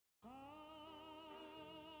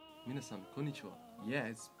Minasan, konnichiwa. Yeah,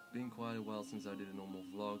 it's been quite a while since I did a normal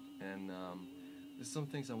vlog, and there's some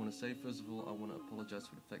things I want to say. First of all, I want to apologize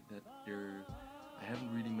for the fact that I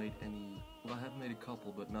haven't really made any. Well, I have made a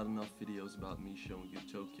couple, but not enough videos about me showing you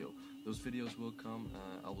Tokyo. Those videos will come.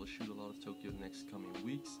 I will shoot a lot of Tokyo the next coming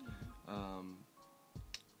weeks.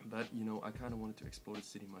 But I kind of wanted to explore the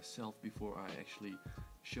city myself before I actually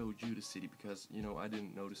showed you the city, because I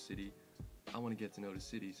didn't know the city. I want to get to know the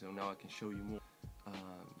city, so now I can show you more.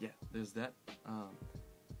 Yeah, there's that.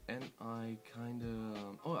 And I kind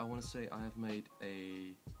of. Oh, I want to say I have made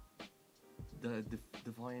the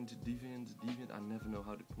Deviant. I never know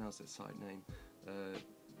how to pronounce that site name.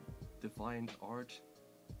 Deviant Art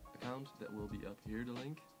account that will be up here. The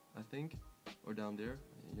link, I think, or down there.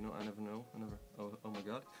 I never know. Oh my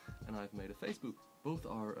god. And I've made a Facebook. Both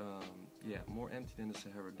are more empty than the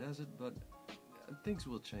Sahara Desert, but things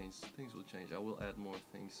will change. I will add more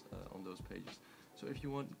things on those pages. So if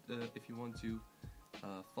you want to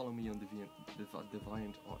follow me on Deviant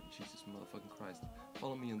Art, Jesus motherfucking Christ,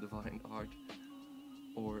 follow me on Deviant Art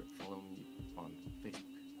or follow me on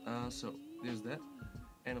Facebook. So there's that.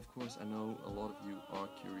 And of course, I know a lot of you are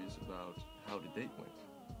curious about how the date went,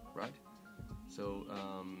 right? So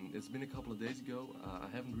it's been a couple of days ago. I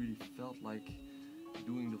haven't really felt like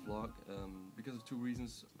doing the vlog because of two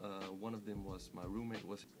reasons. One of them was my roommate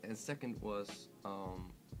was, and second was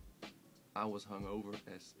I was hungover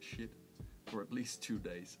as shit for at least 2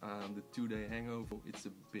 days. The 2-day hangover, it's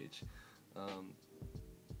a bitch.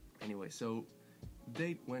 Anyway, so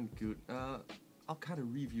date went good. I'll kind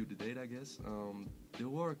of review the date, I guess. There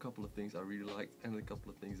were a couple of things I really liked, and a couple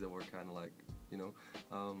of things that were kind of like, the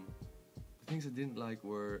things I didn't like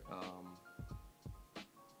were,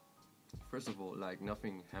 first of all, like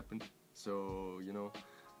nothing happened. So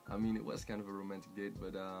it was kind of a romantic date,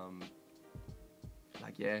 but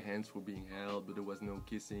hands were being held, but there was no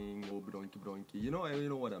kissing, no bronky bronky. You know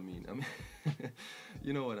what I mean.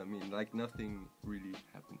 You know what I mean. Like nothing really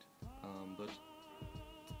happened.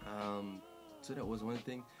 So that was one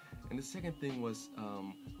thing, and the second thing was,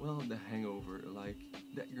 the hangover. Like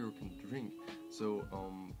that girl can drink, so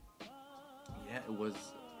it was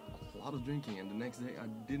a lot of drinking, and the next day I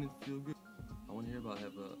didn't feel good. I want to hear about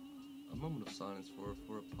have a moment of silence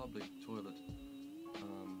for a public toilet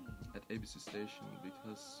at ABC Station,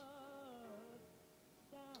 because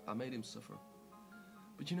I made him suffer.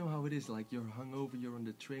 But you know how it is, like you're hungover, you're on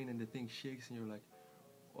the train and the thing shakes and you're like,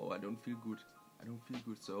 oh, I don't feel good.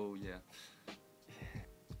 So yeah.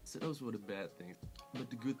 So those were the bad things. But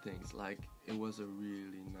the good things, like it was a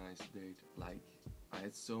really nice date. Like I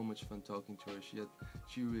had so much fun talking to her.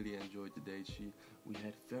 She really enjoyed the date. We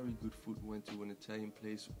had very good food. We went to an Italian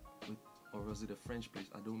place or was it a French place?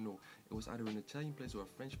 I don't know. It was either an Italian place or a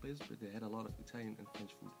French place, but they had a lot of Italian and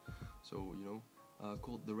French food. So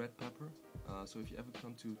called the Red Pepper. So if you ever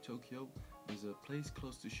come to Tokyo, there's a place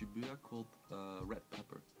close to Shibuya called Red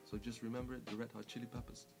Pepper. So just remember it, the Red Hot Chili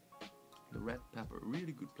Peppers. The Red Pepper,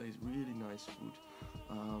 really good place, really nice food.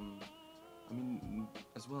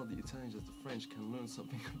 As well, the Italians as the French can learn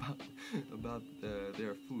something about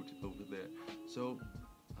their food over there. So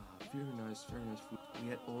very nice food. We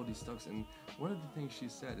had all these stocks, and one of the things she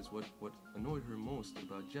said is what annoyed her most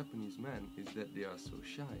about Japanese men is that they are so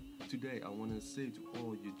shy. Today I want to say to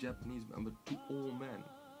all you Japanese men, but to all men,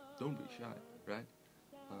 don't be shy, right?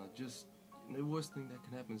 Just the worst thing that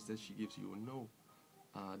can happen is that she gives you a no.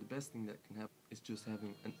 The best thing that can happen is just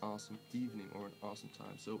having an awesome evening or an awesome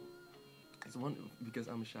time. So it's one, because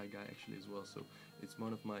I'm a shy guy actually as well, so it's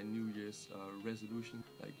one of my New Year's resolutions,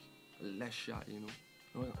 like less shy,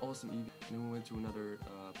 An awesome evening. And then we went to another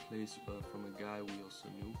place from a guy we also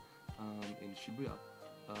knew in Shibuya.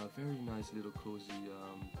 Very nice little cozy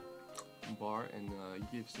bar, and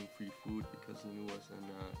he gave some free food because he knew us, and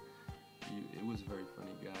it was a very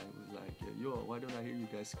funny guy. It was like, yo, why don't I hear you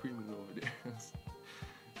guys screaming over there?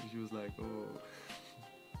 And she was like, oh,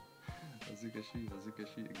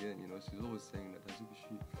 Hazukashi again, she's always saying that,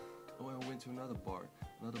 Hazukashi. Oh, I went to another bar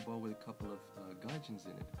with a couple of gaijins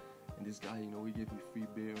in it. And this guy, he gave me free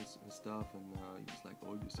beers and stuff, and he was like,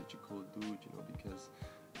 oh, you're such a cool dude, because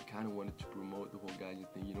he kind of wanted to promote the whole gaijin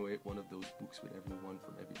thing, one of those books with everyone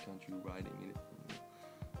from every country writing in it.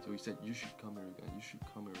 So he said, you should come here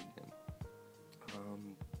again.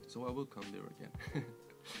 So I will come there again.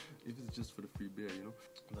 If it's just for the free beer,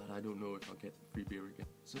 But I don't know if I'll get free beer again.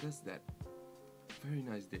 So that's that. Very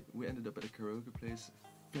nice day. We ended up at a karaoke place,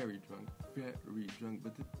 very drunk.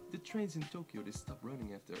 But the trains in Tokyo, they stop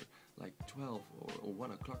running after like 12 or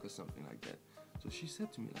 1 o'clock or something like that. So she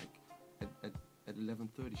said to me, like at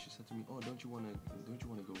 11:30, she said to me, oh, don't you wanna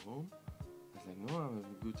go home? I was like, no, I'm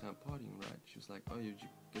having a good time partying, right? She was like, oh, you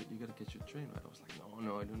gotta catch your train, right? I was like,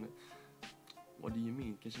 no, I don't know. What do you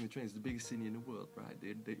mean? Catching the train is the biggest city in the world, right?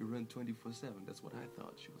 They run 24/7. That's what I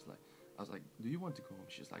thought. She was like, I was like, do you want to go home?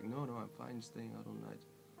 She was like, no, I'm fine staying out all night.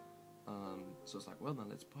 So it's like, well then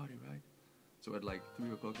let's party, right? So at like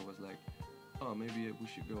 3 o'clock I was like, oh, maybe we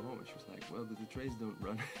should go home. And she was like, well, but the trains don't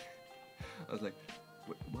run. I was like,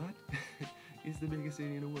 what? It's the biggest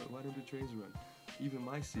city in the world. Why don't the trains run? Even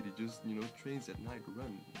my city, just, you know, trains at night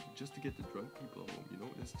run just to get the drunk people home, you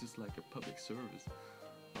know? It's just like a public service.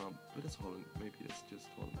 But that's Holland. Maybe that's just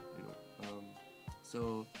Holland, you know?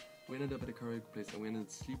 So we ended up at a karaoke place and we ended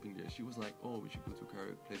up sleeping there. She was like, oh, we should go to a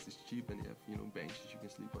karaoke place. It's cheap and you have, you know, benches. You can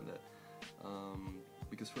sleep on that.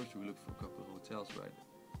 Because first we looked for a couple of hotels, right?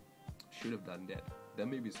 Should have done that. Then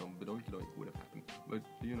maybe some badonky would have happened. But,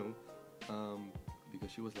 you know,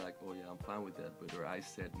 because she was like, oh yeah, I'm fine with that. But her eyes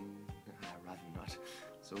said, I'd rather not.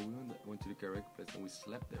 So we went to the karaoke place and we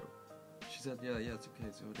slept there. She said, yeah, it's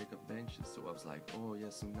okay. So they got benches. So I was like, oh yeah,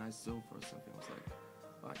 some nice sofa or something. I was like,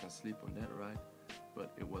 oh, I can sleep on that, right?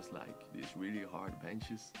 But it was like these really hard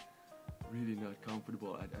benches. Really not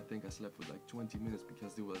comfortable. I think I slept for like 20 minutes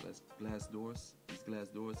because there were these glass doors,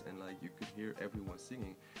 and like you could hear everyone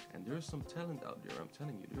singing. And there's some talent out there, I'm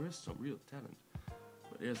telling you, there is some real talent.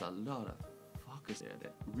 But there's a lot of fuckers there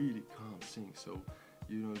that really can't sing. So,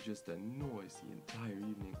 you know, just the noise the entire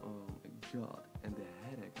evening. Oh my god. And the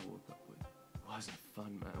headache I woke up with. Wasn't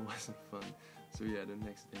fun, man. It wasn't fun. So yeah, the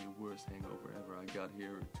next day, worst hangover ever. I got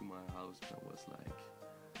here to my house and I was like,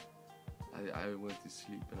 I went to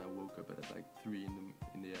sleep and I woke up at like 3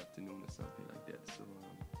 in the afternoon or something like that. So,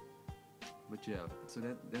 but yeah, so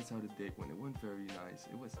that's how the date went. It went very nice.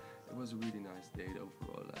 It was a really nice date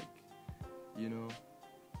overall. Like, you know,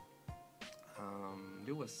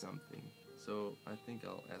 there was something. So I think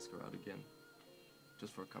I'll ask her out again,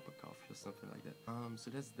 just for a cup of coffee or something like that. So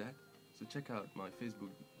that's that. So check out my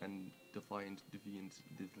Facebook and Deviant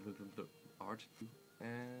Art,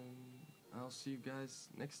 and I'll see you guys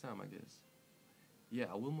next time, I guess. Yeah,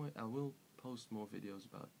 I will post more videos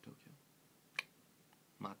about Tokyo.